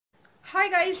Hi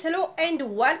guys, hello and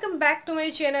welcome back to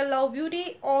my channel love beauty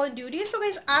और duty. So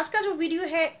guys, आज का जो video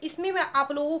है इसमें मैं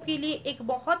आप लोगों के लिए एक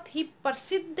बहुत ही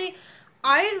प्रसिद्ध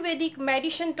आयुर्वेदिक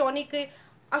मेडिसिन टॉनिक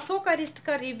अशोकारिष्ट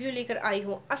का रिव्यू लेकर आई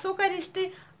हूँ। अशोकारिष्ट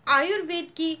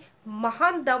आयुर्वेद की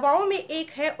महान दवाओं में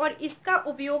एक है और इसका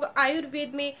उपयोग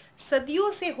आयुर्वेद में सदियों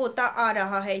से होता आ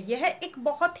रहा है। यह एक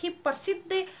बहुत ही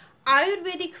प्रसिद्ध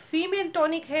आयुर्वेदिक फीमेल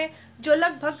टॉनिक है जो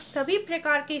लगभग सभी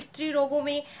प्रकार के स्त्री रोगों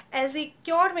में एज ए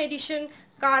क्योर मेडिसिन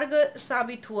कारगर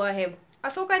साबित हुआ है।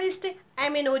 अशोकारिष्ट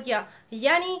एमेनोरिया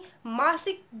यानी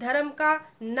मासिक धर्म का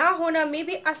ना होना में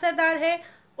भी असरदार है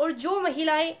और जो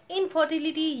महिलाएं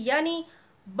इनफर्टिलिटी यानी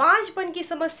बांझपन की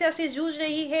समस्या से जूझ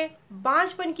रही है,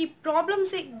 बांझपन की प्रॉब्लम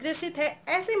से ग्रसित है,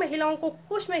 ऐसी महिलाओं को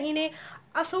कुछ महीने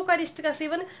अशोकारिष्ट का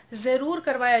सेवन जरूर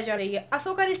करवाया जा रही है।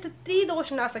 अशोकारिष्ट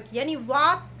त्रिदोषनाशक यानी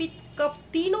वात पित्त कफ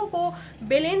तीनों को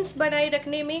बैलेंस बनाए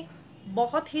रखने में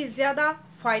बहुत ही ज्यादा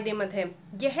फायदेमंद है।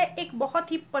 यह एक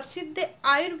बहुत ही प्रसिद्ध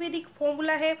आयुर्वेदिक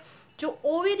फॉर्मूला है जो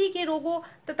ओवेरी के रोगों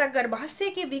तथा गर्भाशय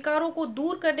के विकारों को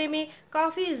दूर करने में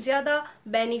काफी ज्यादा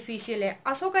बेनिफिशियल है।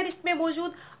 अशोकारिष्ट में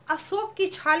मौजूद अशोक की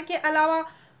छाल के अलावा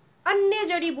अन्य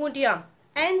जड़ी बूटियां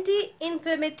एंटी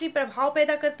इंफ्लेमेटरी प्रभाव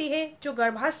पैदा करती है जो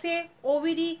गर्भाशय,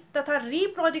 ओवरी तथा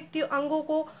रिप्रोडक्टिव अंगों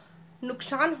को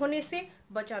नुकसान होने से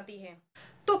बचाती है।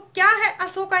 तो क्या है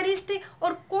अशोकारिष्ट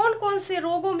और कौन कौन से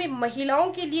रोगों में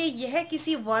महिलाओं के लिए यह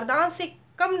किसी वरदान से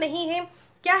कम नहीं है?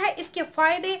 क्या है इसके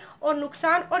फायदे और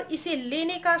नुकसान और इसे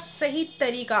लेने का सही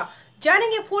तरीका?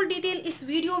 जानेंगे फुल डिटेल इस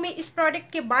वीडियो में इस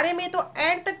प्रोडक्ट के बारे में, तो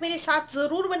एंड तक मेरे साथ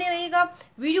जरूर बने रहिएगा।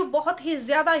 वीडियो बहुत ही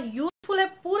ज्यादा यूजफुल है,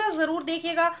 पूरा जरूर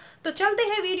देखिएगा। तो चलते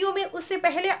हैं वीडियो में। उससे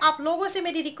पहले आप लोगों से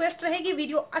मेरी रिक्वेस्ट रहेगी,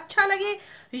 वीडियो अच्छा लगे,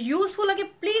 यूजफुल लगे,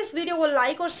 प्लीज वीडियो को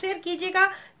लाइक और शेयर कीजिएगा।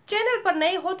 चैनल पर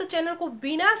नए हो तो चैनल को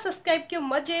बिना सब्सक्राइब के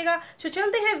मत जाइएगा। तो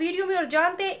चलते हैं वीडियो में और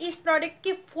जानते हैं इस प्रोडक्ट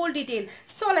की full detail.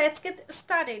 So let's get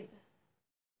started.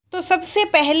 तो सबसे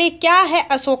पहले क्या है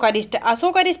अशोकारिष्ट?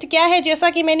 अशोकारिष्ट क्या है? जैसा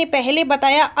कि मैंने पहले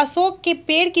बताया, अशोक के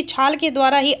पेड़ की छाल के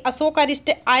द्वारा ही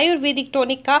अशोकारिष्ट आयुर्वेदिक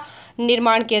टॉनिक का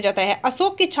निर्माण किया जाता है।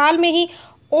 अशोक की छाल में ही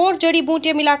और जड़ी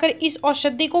बूटियां मिलाकर इस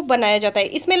औषधि को बनाया जाता है।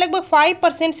 इसमें लगभग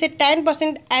 5% से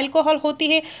 10% अल्कोहल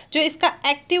होती है जो इसका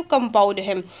एक्टिव कंपाउंड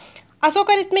है।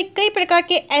 अशोकारिष्ट में कई प्रकार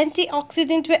के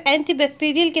एंटीऑक्सीडेंट व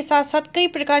एंटीबैक्टीरियल के साथ साथ कई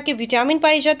प्रकार के विटामिन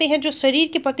पाए जाते हैं जो शरीर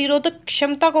की प्रतिरोधक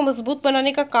क्षमता को मजबूत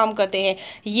बनाने का काम करते हैं।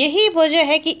 यही वजह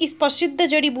है कि इस प्रसिद्ध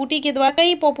जड़ी बूटी के द्वारा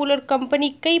कई पॉपुलर कंपनी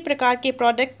कई प्रकार के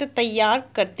प्रोडक्ट तैयार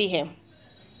करती है।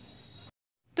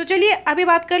 तो चलिए अभी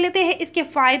बात कर लेते हैं इसके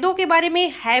फायदों के बारे में।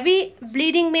 हैवी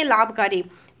ब्लीडिंग में लाभकारी।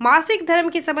 मासिक धर्म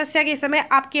की समस्या के समय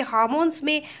आपके हार्मोन्स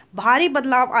में भारी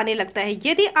बदलाव आने लगता है।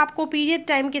 यदि आपको पीरियड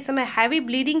टाइम के समय हैवी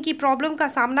ब्लीडिंग की प्रॉब्लम का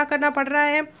सामना करना पड़ रहा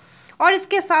है और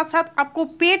इसके साथ साथ आपको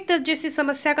पेट दर्द जैसी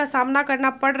समस्या का सामना करना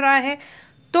पड़ रहा है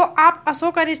तो आप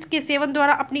अशोकारिष्ट के सेवन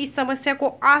द्वारा अपनी इस समस्या को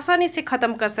आसानी से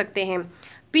खत्म कर सकते हैं।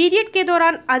 पीरियड के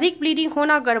दौरान अधिक ब्लीडिंग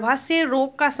होना गर्भाशय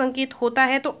रोग का संकेत होता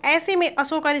है, तो ऐसे में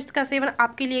अशोकारिष्ट का सेवन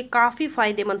आपके लिए काफ़ी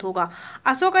फायदेमंद होगा।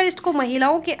 अशोकारिष्ट को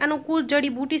महिलाओं के अनुकूल जड़ी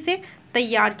बूटी से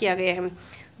तैयार किया गया है।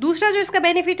 दूसरा जो इसका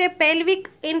बेनिफिट है, पेल्विक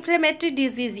इन्फ्लेमेटरी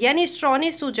डिजीज यानी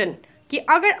श्रोणि सूजन कि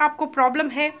अगर आपको प्रॉब्लम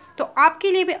है तो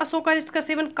आपके लिए भी अशोकारिष्ट का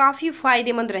सेवन काफ़ी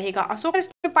फायदेमंद रहेगा।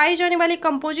 अशोकारिष्ट में पाई जाने वाली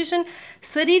कंपोजिशन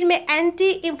शरीर में एंटी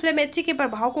इंफ्लेमेटरी के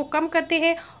प्रभाव को कम करते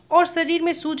हैं और शरीर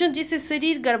में सूजन जिससे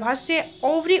शरीर गर्भाशय,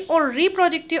 ओवरी और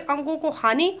रिप्रोडक्टिव अंगों को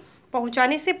हानि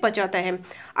पहुंचाने से बचाता है।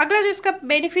 अगला जो इसका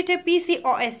बेनिफिट है,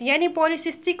 पीसीओएस यानी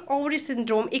पॉलीसिस्टिक ओवरी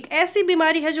सिंड्रोम एक ऐसी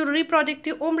बीमारी है जो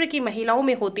रिप्रोडक्टिव उम्र की महिलाओं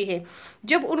में होती है।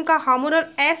 जब उनका हार्मोनल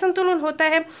असंतुलन होता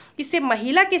है, इससे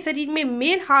महिला के शरीर में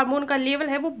मेल हार्मोन का लेवल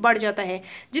है वो बढ़ जाता है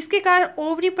जिसके कारण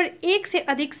ओवरी पर एक से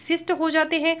अधिक सिस्ट हो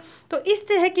जाते हैं। तो इस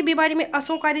तरह की बीमारी में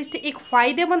अशोकारिष्ट एक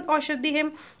फायदेमंद औषधि है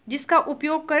जिसका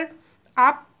उपयोग कर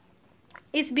आप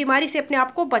इस बीमारी से अपने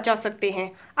आप को बचा सकते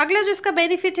हैं। अगला जो इसका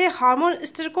बेनिफिट है, हार्मोन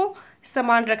स्तर को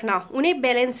समान रखना, उन्हें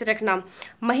बैलेंस रखना।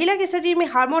 महिला के शरीर में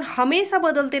हार्मोन हमेशा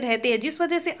बदलते रहते हैं जिस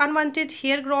वजह से अनवांटेड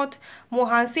हेयर ग्रोथ,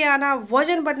 मुहांसे आना,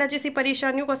 वजन बढ़ना जैसी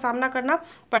परेशानियों का सामना करना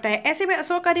पड़ता है। ऐसे में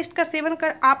अशोकारिष्ट का सेवन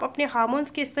कर आप अपने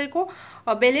हार्मोन्स के स्तर को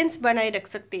बैलेंस बनाए रख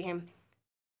सकते हैं।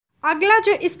 अगला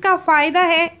जो इसका फायदा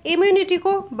है, इम्यूनिटी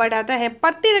को बढ़ाता है,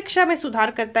 प्रतिरक्षा में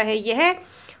सुधार करता है। यह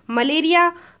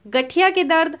मलेरिया, गठिया के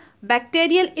दर्द,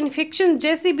 बैक्टीरियल इन्फेक्शन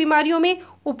जैसी बीमारियों में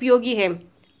उपयोगी है।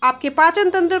 आपके पाचन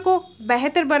तंत्र को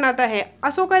बेहतर बनाता है।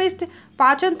 अशोकारिष्ट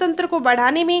पाचन तंत्र को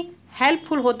बढ़ाने में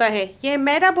हेल्पफुल होता है। यह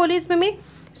मेटाबॉलिज्म में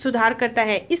सुधार करता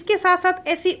है। इसके साथ साथ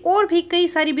ऐसी और भी कई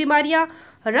सारी बीमारियां,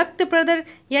 रक्त प्रदर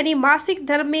यानी मासिक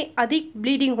धर्म में अधिक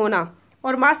ब्लीडिंग होना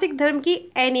और मासिक धर्म की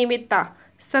अनियमितता,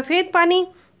 सफ़ेद पानी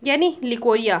यानी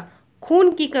लिकोरिया,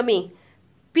 खून की कमी,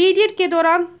 पीरियड के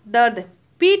दौरान दर्द,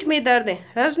 पीठ में दर्द है,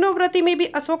 रजनोवृत्ति में भी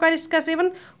अशोकारिष्ट का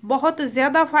सेवन बहुत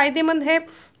ज़्यादा फायदेमंद है।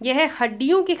 यह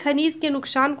हड्डियों के खनिज के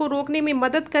नुकसान को रोकने में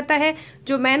मदद करता है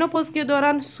जो मेनोपॉज के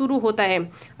दौरान शुरू होता है।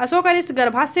 अशोकारिष्ट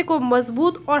गर्भाशय को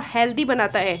मजबूत और हेल्दी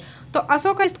बनाता है। तो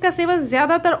अशोकारिष्ट का सेवन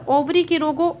ज़्यादातर ओवरी के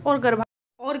रोगों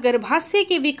और गर्भाशय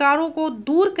के विकारों को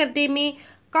दूर करने में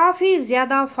काफ़ी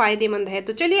ज़्यादा फायदेमंद है।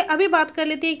 तो चलिए अभी बात कर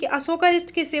लेते हैं कि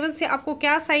अशोकारिष्ट के सेवन से आपको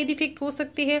क्या साइड इफ़ेक्ट हो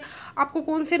सकते हैं, आपको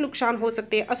कौन से नुकसान हो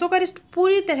सकते हैं। अशोकारिष्ट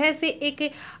पूरी तरह से एक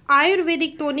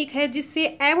आयुर्वेदिक टॉनिक है जिससे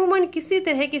अमूमन किसी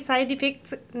तरह के साइड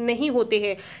इफ़ेक्ट्स नहीं होते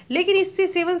हैं, लेकिन इससे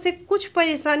सेवन से कुछ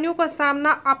परेशानियों का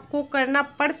सामना आपको करना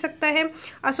पड़ सकता है।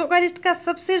 अशोकारिष्ट का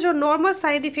सबसे जो नॉर्मल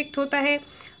साइड इफ़ेक्ट होता है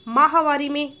माहवारी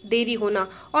में देरी होना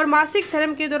और मासिक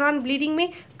धर्म के दौरान ब्लीडिंग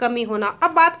में कमी होना।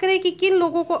 अब बात करें कि किन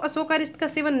लोगों को अशोकारिष्ट का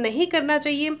सेवन नहीं करना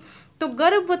चाहिए, तो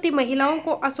गर्भवती महिलाओं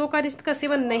को अशोकारिष्ट का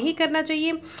सेवन नहीं करना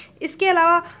चाहिए। इसके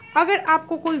अलावा अगर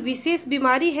आपको कोई विशेष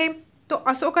बीमारी है तो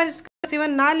अशोकारिष्ट का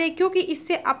सेवन ना लें, क्योंकि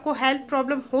इससे आपको हेल्थ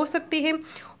प्रॉब्लम हो सकती है।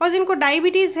 और जिनको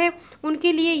डायबिटीज़ है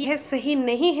उनके लिए यह सही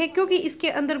नहीं है क्योंकि इसके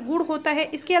अंदर गुड़ होता है।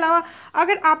 इसके अलावा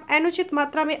अगर आप अनुचित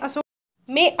मात्रा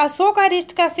में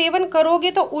अशोकारिष्ट का सेवन करोगे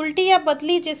तो उल्टी या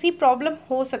बदली जैसी प्रॉब्लम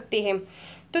हो सकती है।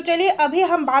 तो चलिए अभी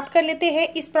हम बात कर लेते हैं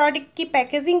इस प्रोडक्ट की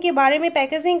पैकेजिंग के बारे में।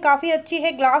 पैकेजिंग काफ़ी अच्छी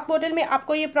है, ग्लास बॉटल में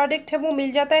आपको ये प्रोडक्ट है वो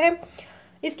मिल जाता है।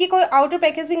 इसकी कोई आउटर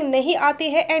पैकेजिंग नहीं आती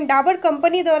है एंड डाबर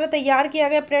कंपनी द्वारा तैयार किया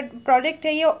गया प्रोडक्ट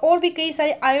है ये, और भी कई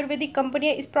सारी आयुर्वेदिक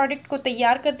कंपनियाँ इस प्रोडक्ट को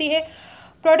तैयार करती है।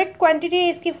 प्रोडक्ट क्वांटिटी है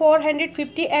इसकी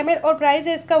 450 ml और प्राइस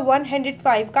है इसका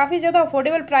 105। काफ़ी ज़्यादा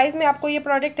अफोर्डेबल प्राइस में आपको ये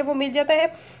प्रोडक्ट है वो मिल जाता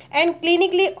है and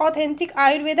clinically authentic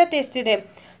Ayurveda tested है।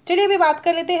 चलिए अभी बात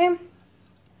कर लेते हैं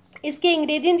इसके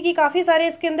इंग्रेडिएंट की। काफ़ी सारे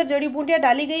इसके अंदर जड़ी बूटियाँ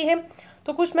डाली गई हैं,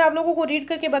 तो कुछ मैं आप लोगों को रीड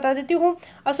करके बता देती हूँ।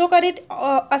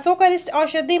 अशोकारिष्ट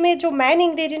औषधि में जो मेन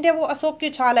इंग्रेडिएंट है वो अशोक की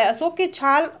छाल है। अशोक की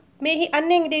छाल में ही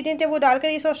अन्य इंग्रेडिएंट है वो डालकर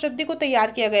इस औषधि को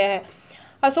तैयार किया गया है।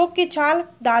 अशोक की छाल,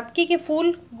 धातकी के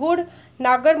फूल, गुड़,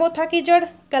 नागरमोथा की जड़,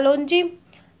 कलौंजी,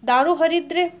 दारू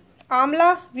हरिद्र,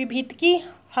 आंवला, विभीतकी,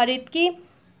 हरितकी,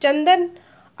 चंदन,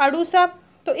 अड़ूसा।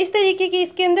 तो इस तरीके के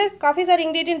इसके अंदर काफ़ी सारे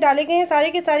इंग्रेडिएंट डाले गए हैं। सारे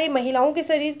के सारे महिलाओं के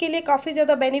शरीर के लिए काफ़ी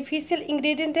ज़्यादा बेनिफिशियल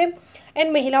इंग्रेडिएंट है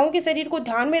एंड महिलाओं के शरीर को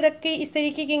ध्यान में रख के इस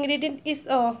तरीके के इंग्रेडिएंट इस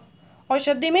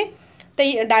औषधि में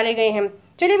डाले गए हैं।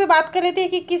 चलिए अब बात कर लेते हैं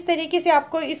कि किस तरीके से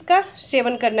आपको इसका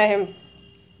सेवन करना है।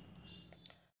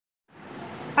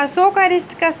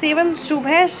 अशोकारिष्ट का सेवन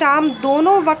सुबह शाम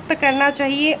दोनों वक्त करना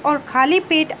चाहिए और खाली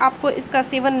पेट आपको इसका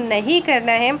सेवन नहीं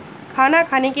करना है, खाना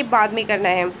खाने के बाद में करना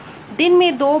है। दिन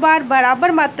में 2 बार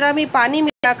बराबर मात्रा में पानी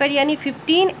मिलाकर यानी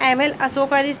 15 ml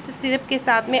अशोकारिष्ट सिरप के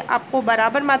साथ में आपको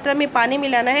बराबर मात्रा में पानी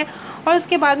मिलाना है और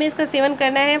उसके बाद में इसका सेवन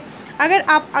करना है। अगर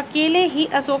आप अकेले ही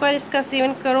अशोकारिष्ट का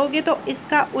सेवन करोगे तो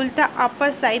इसका उल्टा आप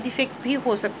पर साइड इफ़ेक्ट भी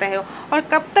हो सकता है। और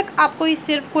कब तक आपको इस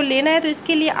सिरप को लेना है तो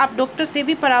इसके लिए आप डॉक्टर से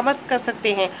भी परामर्श कर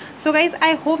सकते हैं। सो गाइज़,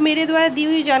 आई होप मेरे द्वारा दी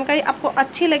हुई जानकारी आपको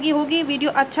अच्छी लगी होगी।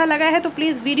 वीडियो अच्छा लगा है तो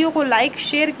प्लीज़ वीडियो को लाइक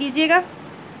शेयर कीजिएगा।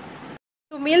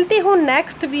 तो मिलती हूँ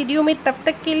नेक्स्ट वीडियो में, तब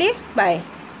तक के लिए बाय।